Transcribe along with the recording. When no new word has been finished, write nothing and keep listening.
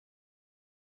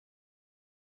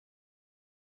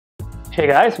Hey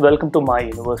guys, welcome to my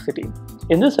university.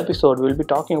 In this episode, we'll be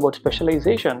talking about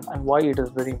specialization and why it is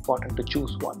very important to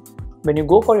choose one. When you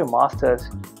go for your master's,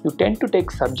 you tend to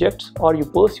take subjects or you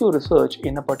pursue research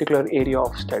in a particular area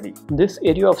of study. This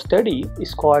area of study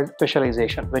is called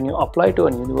specialization. When you apply to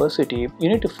a university, you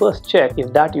need to first check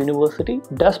if that university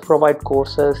does provide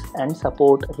courses and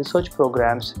support research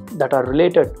programs that are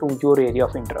related to your area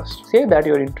of interest. Say that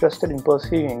you're interested in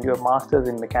pursuing your master's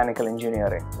in mechanical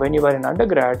engineering. When you were in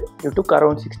undergrad, you took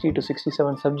around 60 to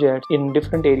 67 subjects in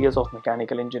different areas of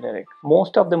mechanical engineering.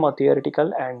 Most of them are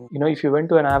theoretical, and if you went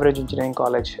to an average engineering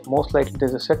college, most likely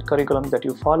there's a set curriculum that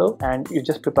you follow and you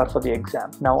just prepare for the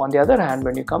exam. Now on the other hand,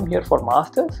 when you come here for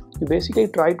masters, you basically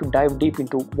try to dive deep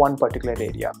into one particular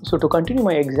area. So to continue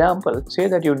my example, say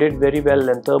that you did very well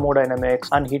in thermodynamics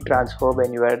and heat transfer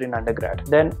when you were in undergrad.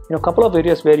 Then a couple of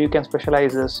areas where you can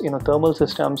specialize is thermal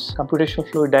systems, computational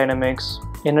fluid dynamics,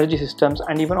 energy systems,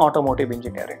 and even automotive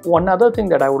engineering. One other thing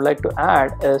that I would like to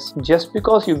add is just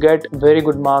because you get very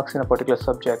good marks in a particular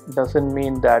subject doesn't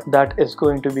mean that that is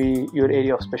going to be your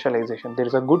area of specialization. There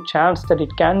is a good chance that it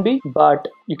can be, but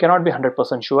you cannot be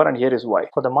 100% sure, and here is why.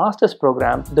 For the master's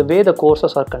program, the way the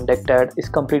courses are conducted is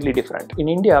completely different. In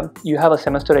India, you have a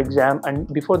semester exam, and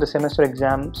before the semester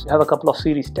exams, you have a couple of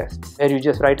series tests where you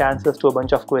just write answers to a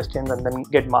bunch of questions and then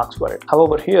get marks for it.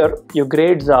 However, here, your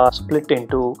grades are split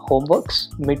into homeworks,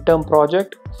 midterm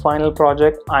project, final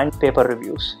project, and paper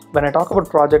reviews. When I talk about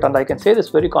project, and I can say this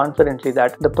very confidently,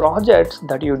 that the projects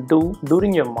that you do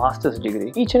during your master's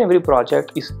degree, each and every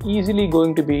project is easily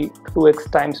going to be 2x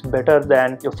times better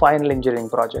than your final engineering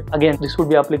project. Again, this would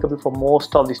be applicable for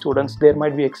most of the students. There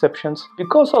might be exceptions.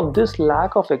 Because of this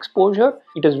lack of exposure,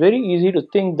 it is very easy to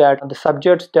think that the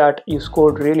subjects that you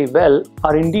scored really well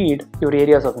are indeed your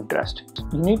areas of interest.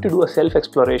 You need to do a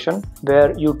self-exploration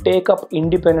where you take up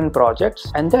independent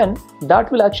projects, and then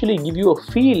that will actually give you a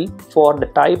feel for the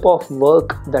type of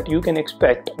work that you can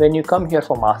expect when you come here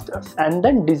for masters, and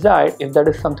then decide if that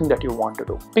is something that you want to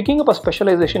do. Picking up a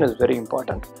specialization is very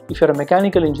important. If you're a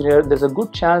mechanical engineer, there's a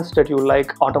good chance that you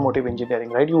like automotive engineering,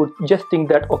 right? You would just think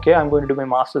that, okay, I'm going to do my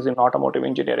master's in automotive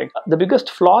engineering. The biggest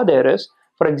flaw there is,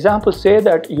 for example, say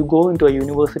that you go into a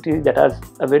university that has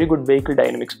a very good vehicle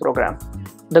dynamics program.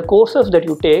 The courses that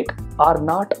you take are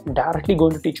not directly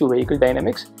going to teach you vehicle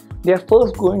dynamics. They are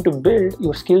first going to build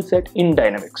your skill set in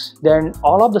dynamics. Then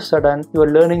all of a sudden, you are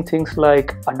learning things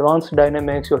like advanced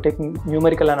dynamics, you're taking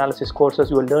numerical analysis courses,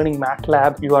 you are learning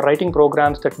MATLAB, you are writing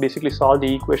programs that basically solve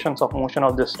the equations of motion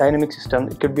of this dynamic system.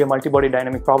 It could be a multi-body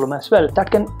dynamic problem as well.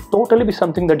 That can totally be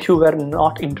something that you were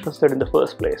not interested in the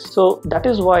first place. So that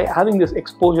is why having this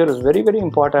exposure is very, very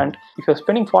important. If you're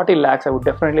spending 40 lakhs, I would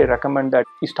definitely recommend that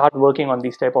you start working on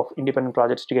these type of independent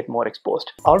projects to get more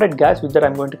exposed. Alright guys, with that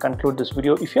I'm going to conclude this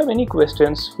video. If you have any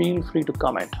questions, feel free to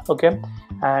comment, okay?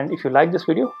 And if you like this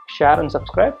video, share and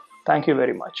subscribe. Thank you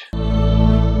very much.